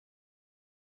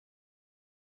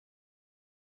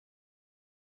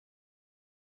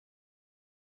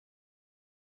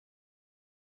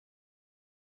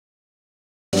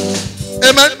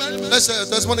Amen. Let's say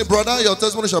testimony, brother. Your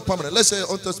testimony shall permanent. Let's say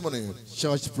your own testimony.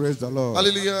 Church, praise the Lord.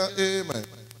 Hallelujah. Amen.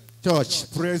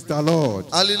 Church, praise the Lord.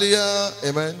 Hallelujah.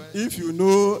 Amen. If you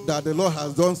know that the Lord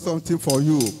has done something for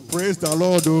you, praise the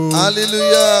Lord. Oh.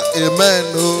 Hallelujah. Amen.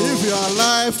 Oh. If you are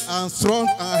alive and strong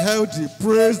and healthy,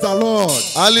 praise the Lord.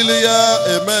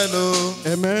 Hallelujah. Amen. Oh.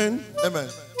 Amen. Amen.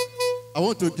 I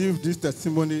want to give this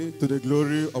testimony to the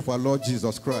glory of our Lord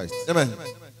Jesus Christ. Amen.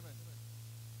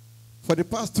 For the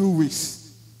past 2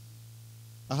 weeks,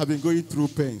 I have been going through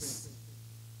pains.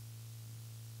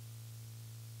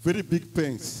 Very big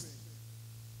pains.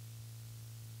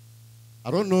 I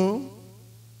don't know.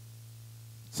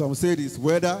 Some say it's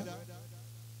weather.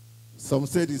 Some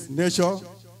say it's nature.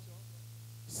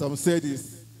 Some say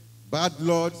it's bad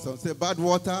blood. Some say bad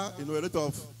water. You know, a lot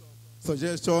of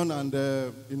suggestion and,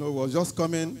 was just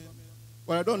coming.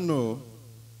 But I don't know.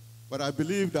 But I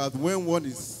believe that when one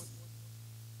is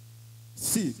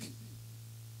sick,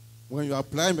 when you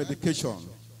apply medication,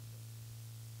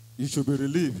 you should be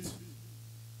relieved.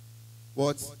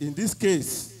 But in this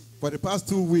case, for the past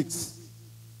 2 weeks,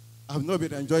 I've not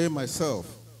been enjoying myself.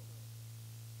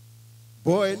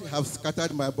 Boy, have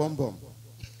scattered my bum.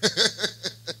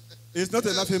 It's not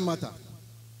a laughing matter.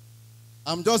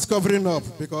 I'm just covering up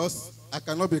because I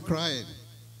cannot be crying.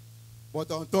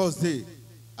 But on Thursday,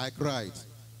 I cried.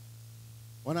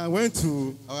 When I went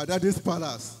to our daddy's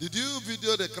palace. Did you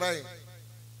video the crying?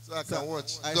 So I can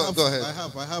watch. Go ahead.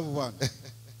 I have one.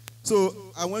 So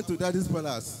I went to daddy's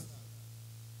palace.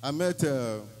 I met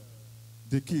the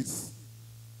kids.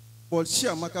 But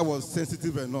Chiamaka was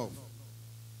sensitive enough.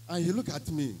 And he looked at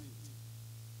me.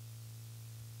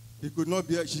 She could not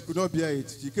bear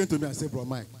it. She came to me and said, Bro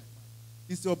Mike,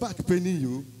 is your back paining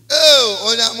you?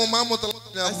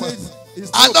 I said,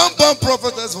 I don't burn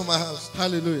prophetess from my house.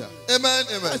 Hallelujah. Amen,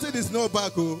 amen. I said, it's no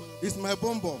back, it's my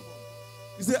bum.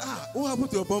 He said, what happened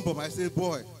to your bum? I said,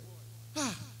 boy.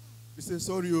 He said,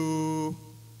 sorry,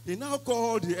 He now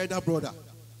called the elder brother.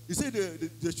 He said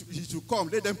he should come,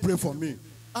 let them pray for me.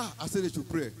 I said they should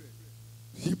pray.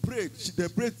 He prayed. They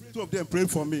prayed. 2 of them prayed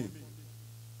for me.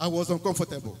 I was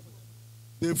uncomfortable.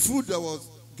 The food that was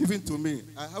given to me,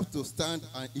 I have to stand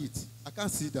and eat. I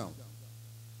can't sit down.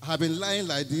 I have been lying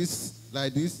like this,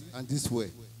 and this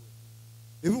way.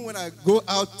 Even when I go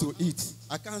out to eat,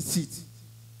 I can't sit.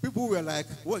 People were like,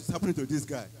 what is happening to this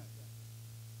guy?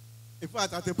 In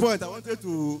fact, at a point, I wanted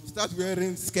to start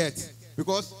wearing skirts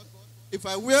because if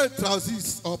I wear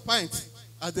trousers or pants,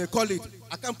 as they call it,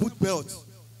 I can't put belt.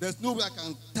 There's no way I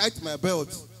can tighten my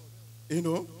belt,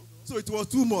 So it was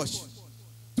too much,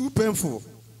 too painful.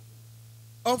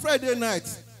 On Friday night,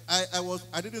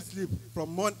 I didn't sleep from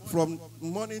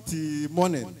morning till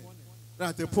morning. Then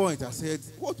at a point, I said,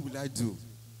 what will I do?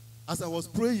 As I was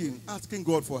praying, asking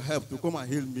God for help to come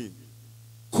and heal me,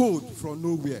 cold from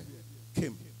nowhere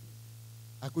came.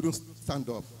 I couldn't stand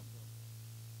up.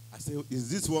 I said, is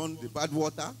this one the bad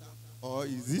water? Or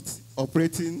is it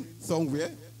operating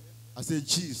somewhere? I said,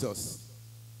 Jesus,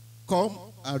 come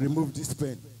and remove this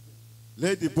pain.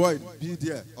 Let the boy be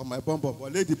there on my bum,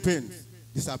 but let the pain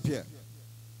disappear.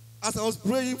 As I was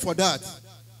praying for that,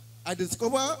 I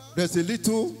discovered there's a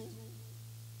little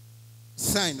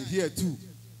sign here too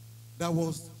that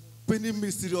was paining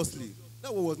me seriously.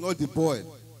 That was not the boy,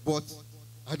 but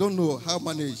I don't know how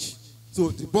managed. So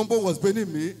the bum was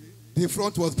paining me, the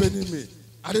front was paining me.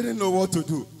 I didn't know what to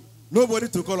do. Nobody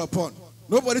to call upon.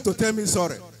 Nobody to tell me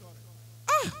sorry.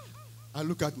 I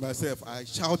look at myself. I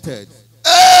shouted.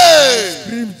 Hey! I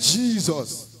screamed,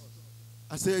 Jesus.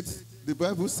 I said, the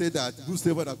Bible said that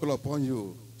whosoever that call upon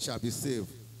you shall be saved.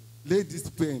 Let this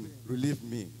pain relieve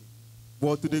me.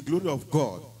 But to the glory of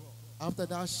God, after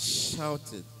that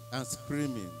shouting and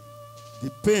screaming, the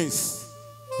pains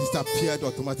disappeared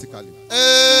automatically.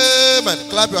 Amen.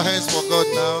 Clap your hands for God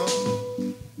now.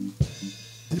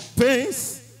 The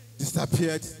pains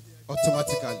disappeared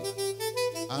automatically.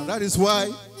 And that is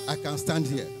why I can stand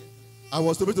here. I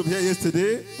was supposed to be here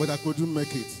yesterday, but I couldn't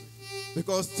make it.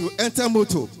 Because to enter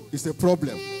motor is a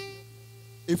problem.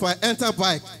 If I enter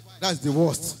bike, that's the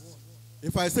worst.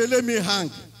 If I say let me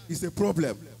hang, it's a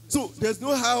problem. So there's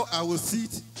no how I will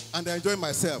sit and enjoy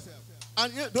myself.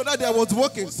 And the other day I was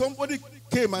walking, somebody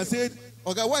came and said,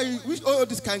 okay, which all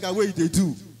this kind of way they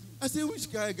do? I said,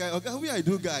 which guy? Okay, where I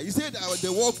do guy? He said they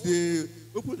walk, they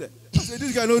open there. I said,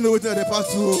 this guy don't know what they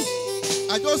pass through.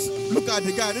 I just look at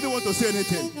the guy, I didn't want to say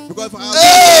anything. Because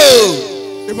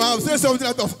if I have said something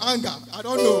out of anger, I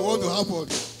don't know what will happen.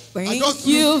 Thank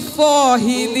you for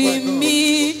healing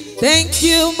me. Thank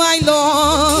you, my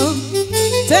Lord.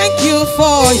 Thank you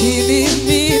for healing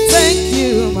me. Thank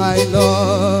you, my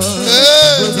Lord.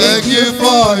 Thank you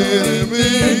for healing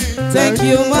me. Thank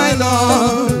you, my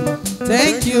Lord.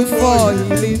 Thank you for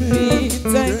healing me.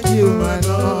 Thank you, my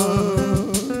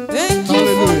Lord. Thank you.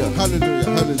 Hallelujah, hallelujah,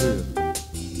 hallelujah.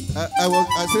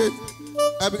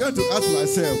 I began to ask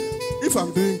myself, if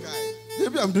I'm doing guy,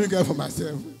 maybe I'm doing guy for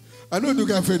myself. I don't do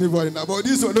guy for anybody now, but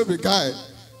this one don't be guy.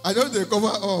 I don't they cover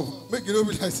up, make it not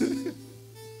be like say.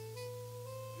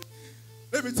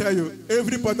 Let me tell you,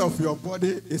 every part of your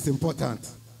body is important.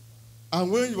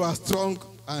 And when you are strong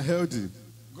and healthy,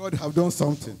 God have done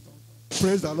something.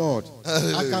 Praise the Lord.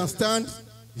 I can stand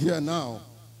here now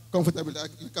comfortably.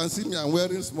 You can see me, I'm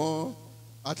wearing small,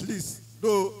 at least.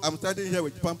 Though I'm standing here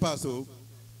with Pampers, so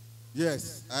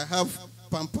yes, I have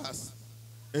Pampers,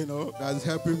 that's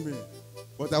helping me.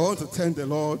 But I want to thank the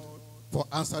Lord for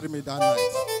answering me that night.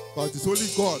 Because it's only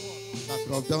God that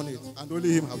could have done it, and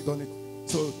only Him have done it.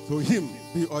 So to Him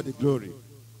be all the glory,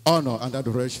 honor, and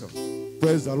adoration.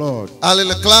 Praise the Lord.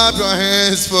 Hallelujah. Clap your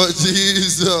hands for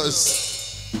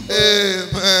Jesus.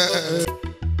 Amen.